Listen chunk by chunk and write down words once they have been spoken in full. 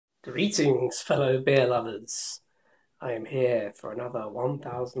Greetings, fellow beer lovers. I am here for another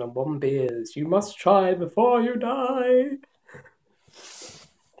 1001 beers you must try before you die.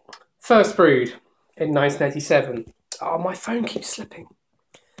 First brewed in 1987. Oh, my phone keeps slipping.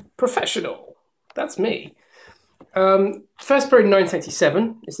 Professional. That's me. First brewed in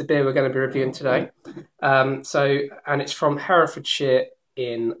 1987 is the beer we're going to be reviewing today. And it's from Herefordshire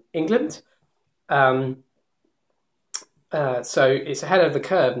in England. So it's ahead of the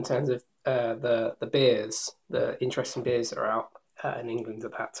curve in terms of the beers, the interesting beers that are out in England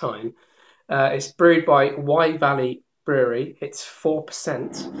at that time. It's brewed by Wye Valley Brewery. It's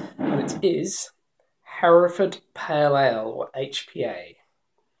 4%, and it is Hereford Pale Ale, or HPA.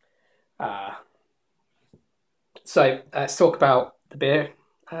 Let's talk about the beer.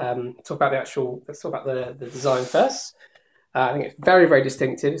 Let's talk about the design first. I think it's very, very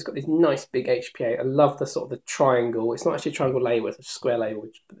distinctive. It's got this nice big HPA. I love the sort of the triangle. It's not actually a triangle label, it's a square label,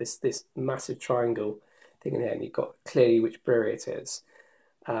 but this massive triangle thing in here, and you've got clearly which brewery it is.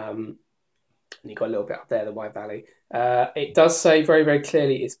 And you've got a little bit up there, the Wye Valley. It does say very, very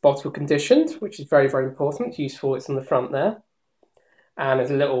clearly it's bottle conditioned, which is very, very important. It's useful. It's on the front there. And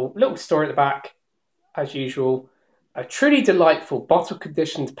there's a little story at the back, as usual. A truly delightful bottle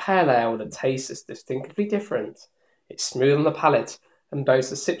conditioned pale ale that tastes distinctively different. It's smooth on the palate and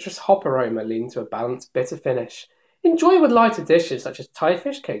boasts a citrus hop aroma leading to a balanced bitter finish. Enjoy with lighter dishes such as Thai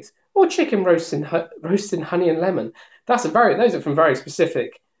fish cakes or chicken roast in honey and lemon. Those are from very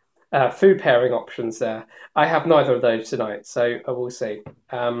specific food pairing options there. I have neither of those tonight, so I will see.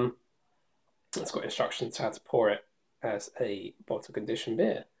 It's got instructions how to pour it as a bottle conditioned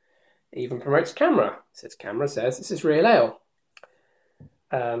beer. It even promotes camera. Camera says this is real ale,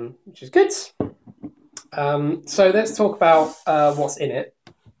 which is good. So let's talk about what's in it.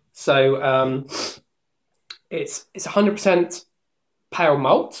 So it's 100% pale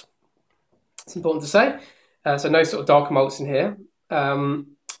malt. It's important to say. So no sort of darker malts in here.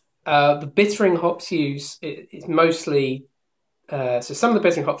 The bittering hops used is mostly so some of the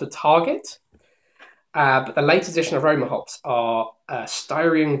bittering hops are Target, but the latest edition aroma hops are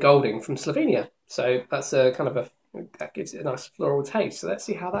Styrian Golding from Slovenia. So that's that gives it a nice floral taste. So let's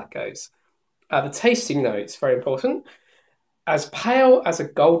see how that goes. The tasting notes, very important. As pale as a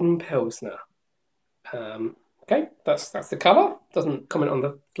golden pilsner. Okay, that's the colour. Doesn't comment on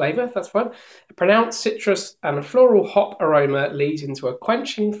the flavour, that's fine. A pronounced citrus and a floral hop aroma leads into a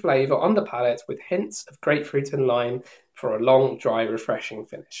quenching flavour on the palate with hints of grapefruit and lime for a long, dry, refreshing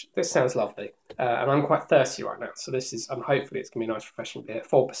finish. This sounds lovely. And I'm quite thirsty right now, so hopefully it's going to be a nice, refreshing beer.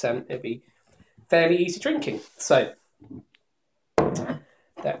 4%, it'll be fairly easy drinking. So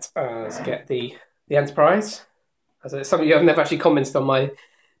let's get the Enterprise. As some of you have never actually commented on my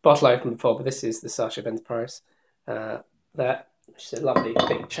bottle opener before, but this is the Starship Enterprise. Which is a lovely,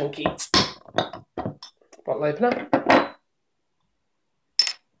 big, chunky bottle opener.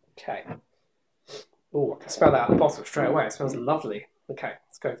 Okay. Oh, I can smell that out of the bottle straight away. It smells lovely. Okay,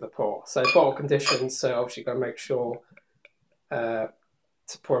 let's go for the pour. So bottle conditions, so obviously you've got to make sure to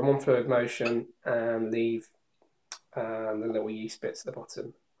pour in one fluid motion and leave the little yeast bits at the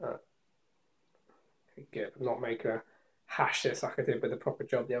bottom. Okay, good. I'm not making a hash this like I did with the proper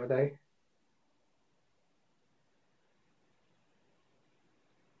job the other day.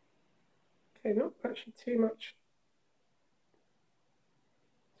 Okay, not actually too much.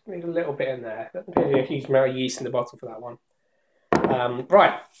 Need a little bit in there. Doesn't appear to be a huge amount of yeast in the bottle for that one.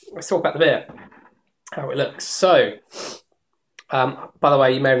 Right, let's talk about the beer. How it looks. So, by the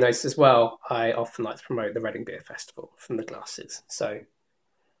way, you may have noticed as well, I often like to promote the Reading Beer Festival from the glasses. So, I'm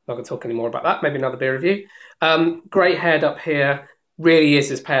not going to talk any more about that. Maybe another beer review. Great head up here. Really is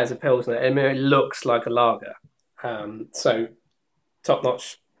as pale as a pilsner. I mean, it looks like a lager. So,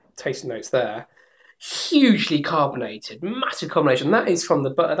 top-notch tasting notes there. Hugely carbonated, massive carbonation.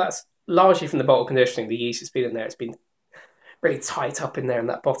 That's largely from the bottle conditioning. The yeast has been in there. It's been really tight up in there in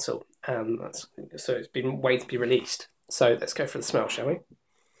that bottle. So it's been waiting to be released. So let's go for the smell, shall we?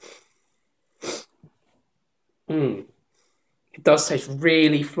 It does taste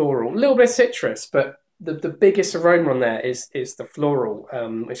really floral. A little bit of citrus, but the biggest aroma on there is the floral,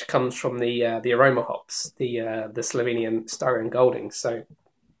 which comes from the aroma hops, the Slovenian Styrian Golding. So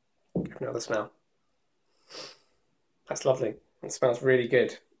give another smell. That's lovely. It smells really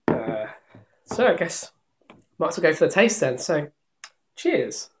good. So I guess might as well go for the taste then. So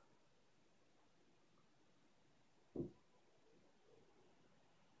cheers.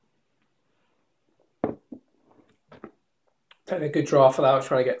 Taking a good draft for that. I was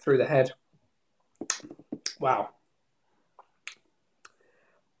trying to get through the head. Wow.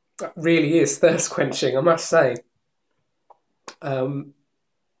 That really is thirst quenching, I must say.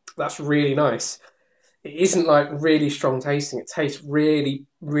 That's really nice. It isn't like really strong tasting. It tastes really,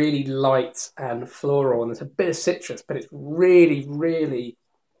 really light and floral, and there's a bit of citrus, but it's really, really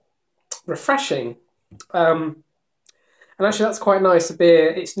refreshing. Um, and actually, that's quite nice. The beer,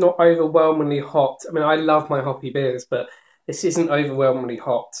 it's not overwhelmingly hot. I mean, I love my hoppy beers, but this isn't overwhelmingly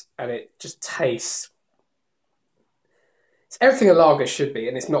hot, and it just tastes. It's everything a lager should be,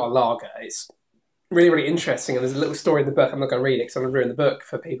 and it's not a lager. It's really, really interesting. And there's a little story in the book. I'm not going to read it because I'm going to ruin the book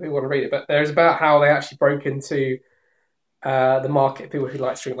for people who want to read it. But there's about how they actually broke into the market, people who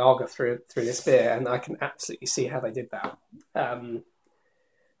like to drink lager through this beer, and I can absolutely see how they did that.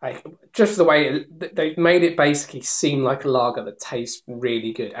 Just the way they've made it basically seem like a lager that tastes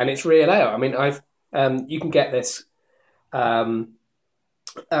really good, and it's real ale. I mean, you can get this in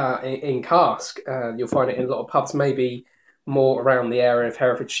cask. You'll find it in a lot of pubs, maybe more around the area of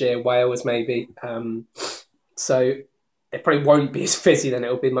Herefordshire, Wales, maybe. So it probably won't be as fizzy, then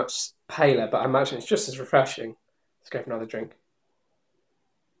it'll be much paler, but I imagine it's just as refreshing. Let's go for another drink.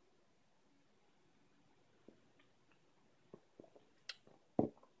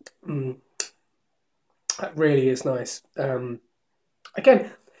 That really is nice.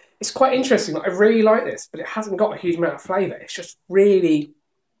 Again, it's quite interesting. I really like this, but it hasn't got a huge amount of flavour. It's just really,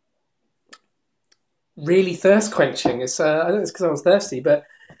 really thirst quenching. It's I don't know it's because I was thirsty, but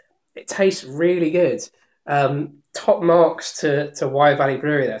it tastes really good. Top marks to Wye Valley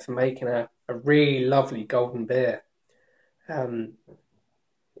Brewery there for making a really lovely golden beer. Um,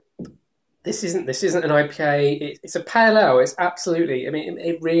 this isn't an IPA. It's a pale ale. It's absolutely. I mean,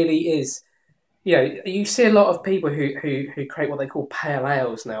 it really is. You know, you see a lot of people who create what they call pale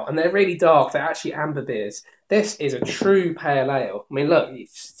ales now, and they're really dark. They're actually amber beers. This is a true pale ale. I mean, look,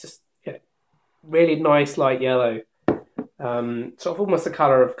 it's just really nice light yellow, sort of almost the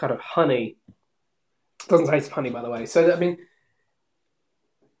colour of kind of honey. Doesn't taste of honey, by the way. So I mean,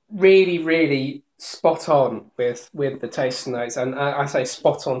 really, really spot on with the taste notes, and I say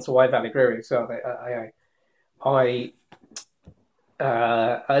spot on to Wye Valley Brewery as well.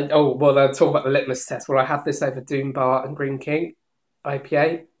 Oh well, they'll talk about the litmus test. Will I have this over Doom Bar and Green King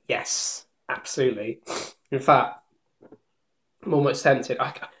IPA? Yes, absolutely. In fact, I'm almost tempted.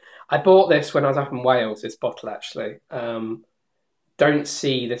 I bought this when I was up in Wales. This bottle actually. Don't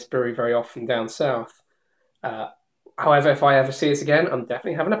see this brewery very often down south. However, if I ever see this again, I'm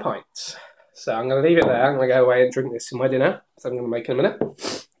definitely having a pint. So I'm going to leave it there. I'm going to go away and drink this for my dinner. So I'm going to make in a minute,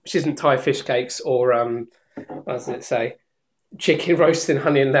 which isn't Thai fish cakes or what does it say? Chicken roasted in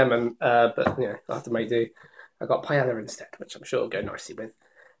honey and lemon. But you know, I have to make do. I got paella instead, which I'm sure will go nicely with.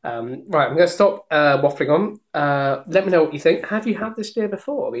 Right, I'm going to stop waffling on. Let me know what you think. Have you had this beer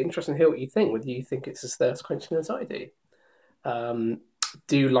before? It'll be interesting to hear what you think. Whether you think it's as thirst quenching as I do.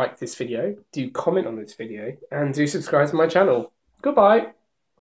 Do like this video, do comment on this video, and do subscribe to my channel. Goodbye.